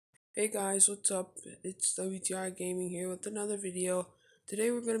Hey guys, what's up? It's WTR Gaming here with another video.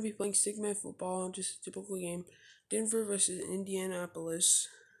 Today we're going to be playing Stickman football, just a typical game. Denver versus Indianapolis.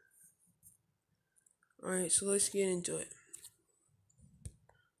 Alright, so let's get into it.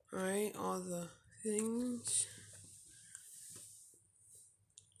 Alright, all the things.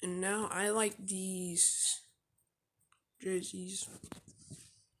 And now I like these jerseys.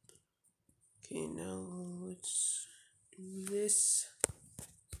 Okay, now let's do this.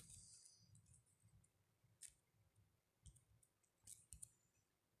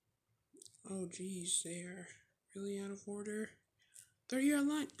 Oh geez, they are really out of order. 30-yard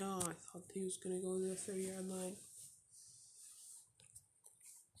line? No, I thought he was gonna go to the 30-yard line.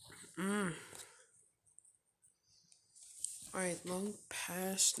 Alright, long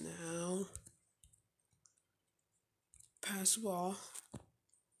pass now. Pass the ball.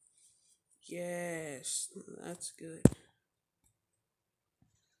 Yes, that's good.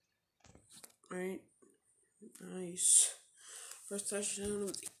 Alright, nice. First touchdown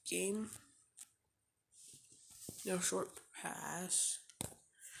of the game. Now short pass.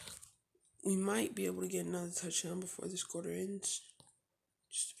 We might be able to get another touchdown before this quarter ends.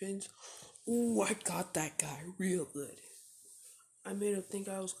 Just depends. Ooh, I got that guy real good. I made him think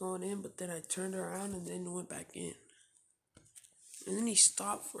I was going in, but then I turned around and then went back in. And then he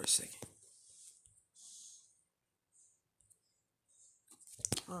stopped for a second.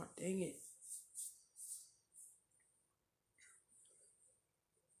 Oh, dang it.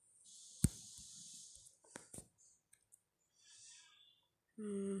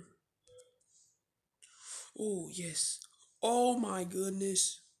 Oh, yes. Oh my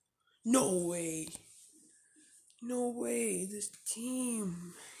goodness. No way. No way. This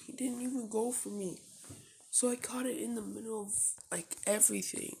team. He didn't even go for me. So I caught it in the middle of like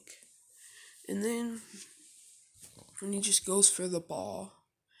everything. And then when he just goes for the ball.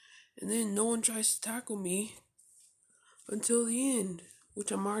 And then no one tries to tackle me until the end,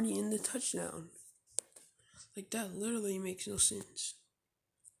 which I'm already in the touchdown. Like that literally makes no sense.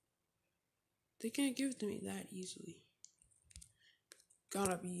 They can't give it to me that easily.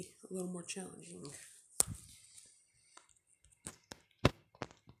 Gotta be a little more challenging.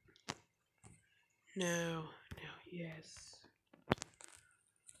 Now, yes.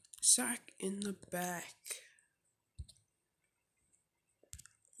 Sack in the back.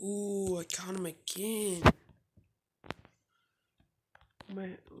 Ooh, I caught him again.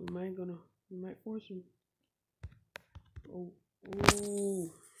 We might force him. Oh,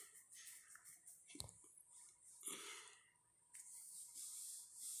 ooh.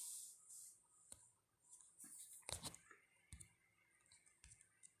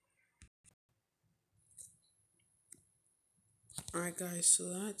 Alright guys, so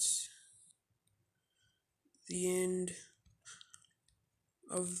that's the end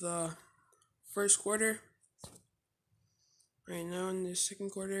of the first quarter. Right now in the second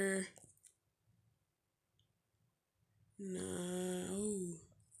quarter. No.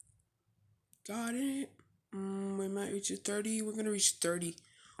 Got it. We might reach 30. We're gonna reach 30.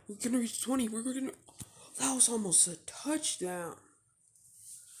 We're gonna reach 20. That was almost a touchdown.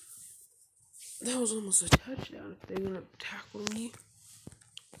 That was almost a touchdown if they're gonna tackle me.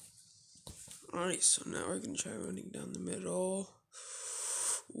 Alright, so now we're gonna try running down the middle.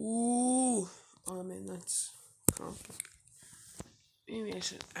 Ooh. Oh man, that's complicated. Maybe I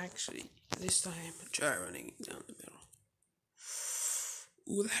should actually, this time, try running down the middle.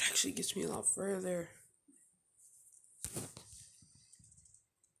 Ooh, that actually gets me a lot further.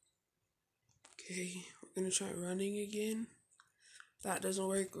 Okay, we're gonna try running again. If that doesn't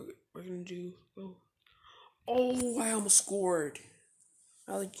work, we're gonna do, oh, I almost scored.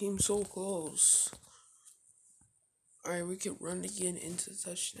 I came so close. Alright, we can run again into the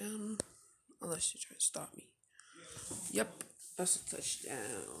touchdown. Unless you try to stop me. Yep, that's a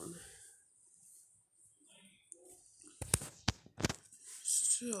touchdown.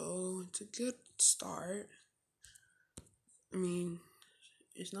 So, it's a good start. I mean,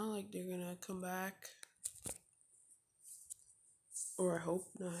 it's not like they're gonna come back. Or I hope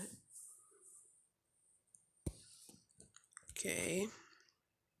not. Okay.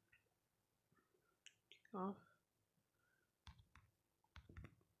 Kick off.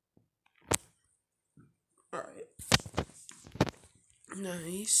 Alright.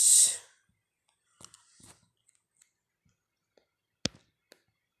 Nice.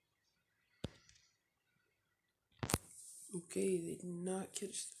 Okay, they did not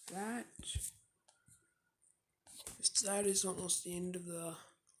catch that. That is almost the end of the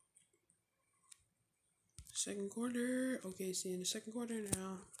second quarter. Okay, it's the end of the second quarter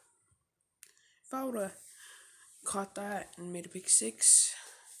now. If I would have caught that and made a pick 6,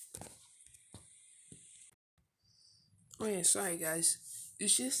 Oh yeah, sorry guys.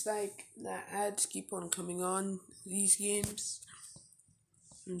 It's just like the ads keep on coming on these games.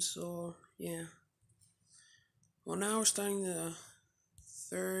 And so yeah. Well, now we're starting the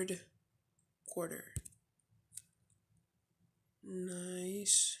third quarter.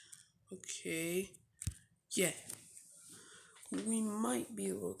 Nice. Okay. Yeah. We might be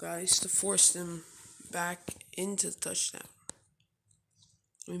able, guys, to force them back into the touchdown.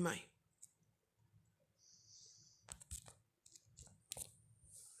 We might.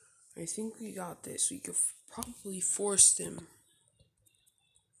 I think we got this. We could probably force them.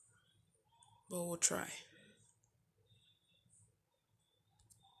 But we'll try.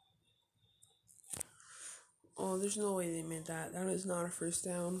 Oh, there's no way they meant that. That is not a first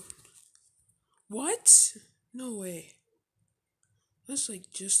down. What? No way. That's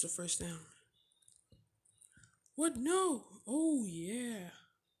like just a first down. What? No. Oh, yeah.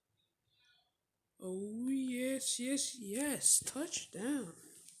 Oh, yes, yes, yes. Touchdown.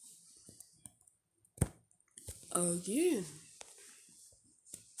 Again.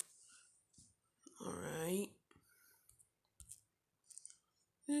 Alright.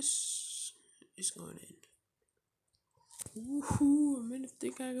 This is going in. Woohoo! I meant to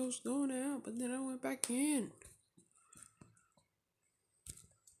think I was going out, but then I went back in.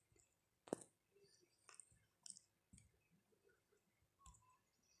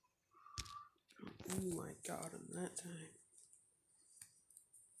 Oh my god, on that time.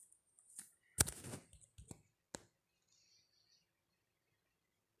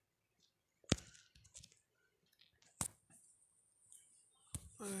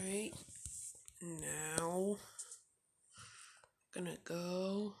 Alright. Now. Gonna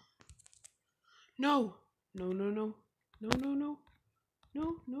go. No! No, no, no. No, no, no.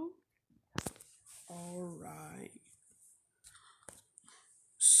 No, no. Alright.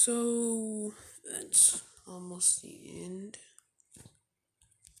 So, that's almost the end.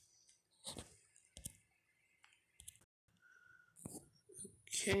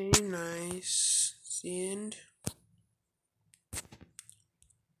 Okay, nice. It's the end.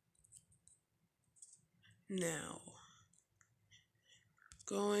 Now.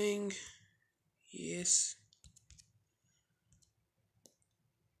 Going. Yes.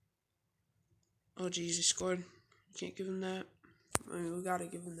 Oh, geez, he scored. Can't give him that. I mean, we gotta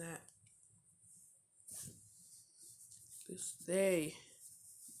give him that. Because they,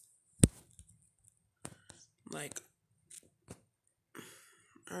 like,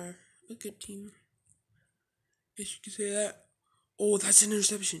 are a good team. Guess you could say that. Oh, that's an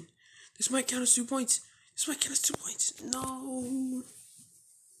interception. This might count as 2 points. This might count as 2 points. No.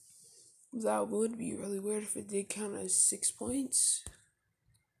 That would be really weird if it did count as 6 points.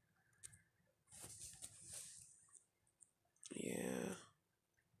 Yeah.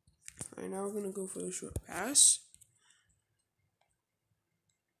 Alright, now we're gonna go for the short pass.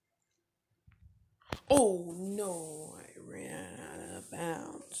 Oh no, I ran out of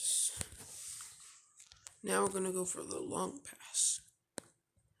bounds. Now we're gonna go for the long pass.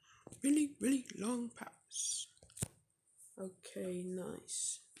 Really, really long pass. Okay,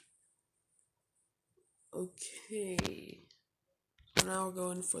 nice. Okay. Now we're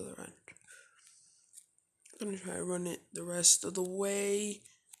going for the run. I'm gonna try to run it the rest of the way.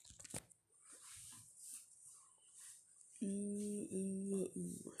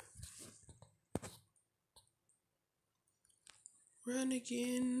 Run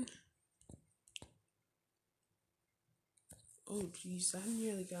again. Oh jeez, that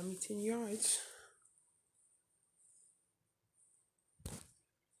nearly got me 10 yards.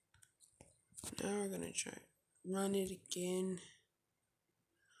 Now we're gonna try run it again.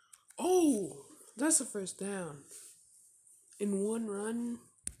 Oh, that's a first down. In one run.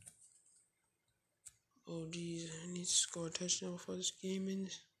 Oh jeez, I need to score a touchdown before this game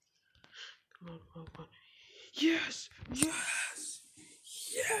ends. Come on, come on, come on. Yes! Yes!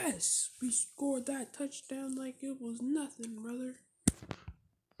 Yes! We scored that touchdown like it was nothing, brother.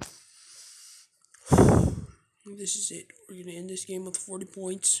 This is it. We're gonna end this game with 40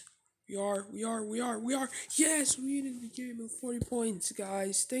 points. We are. Yes, we ended the game with 40 points,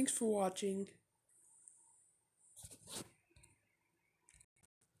 guys. Thanks for watching.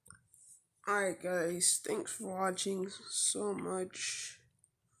 Alright, guys. Thanks for watching so much.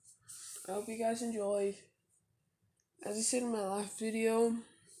 I hope you guys enjoyed. As I said in my last video,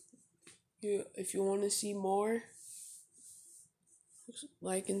 if you want to see more,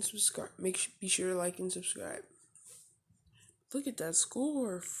 like and subscribe. Be sure to like and subscribe. Look at that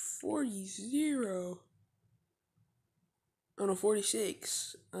score, 40-0. Oh no,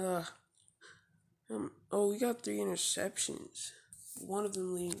 46. Oh, we got 3 interceptions. One of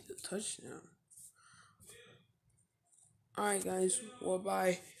them leading to a touchdown. Alright, guys. Well,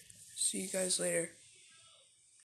 bye. See you guys later.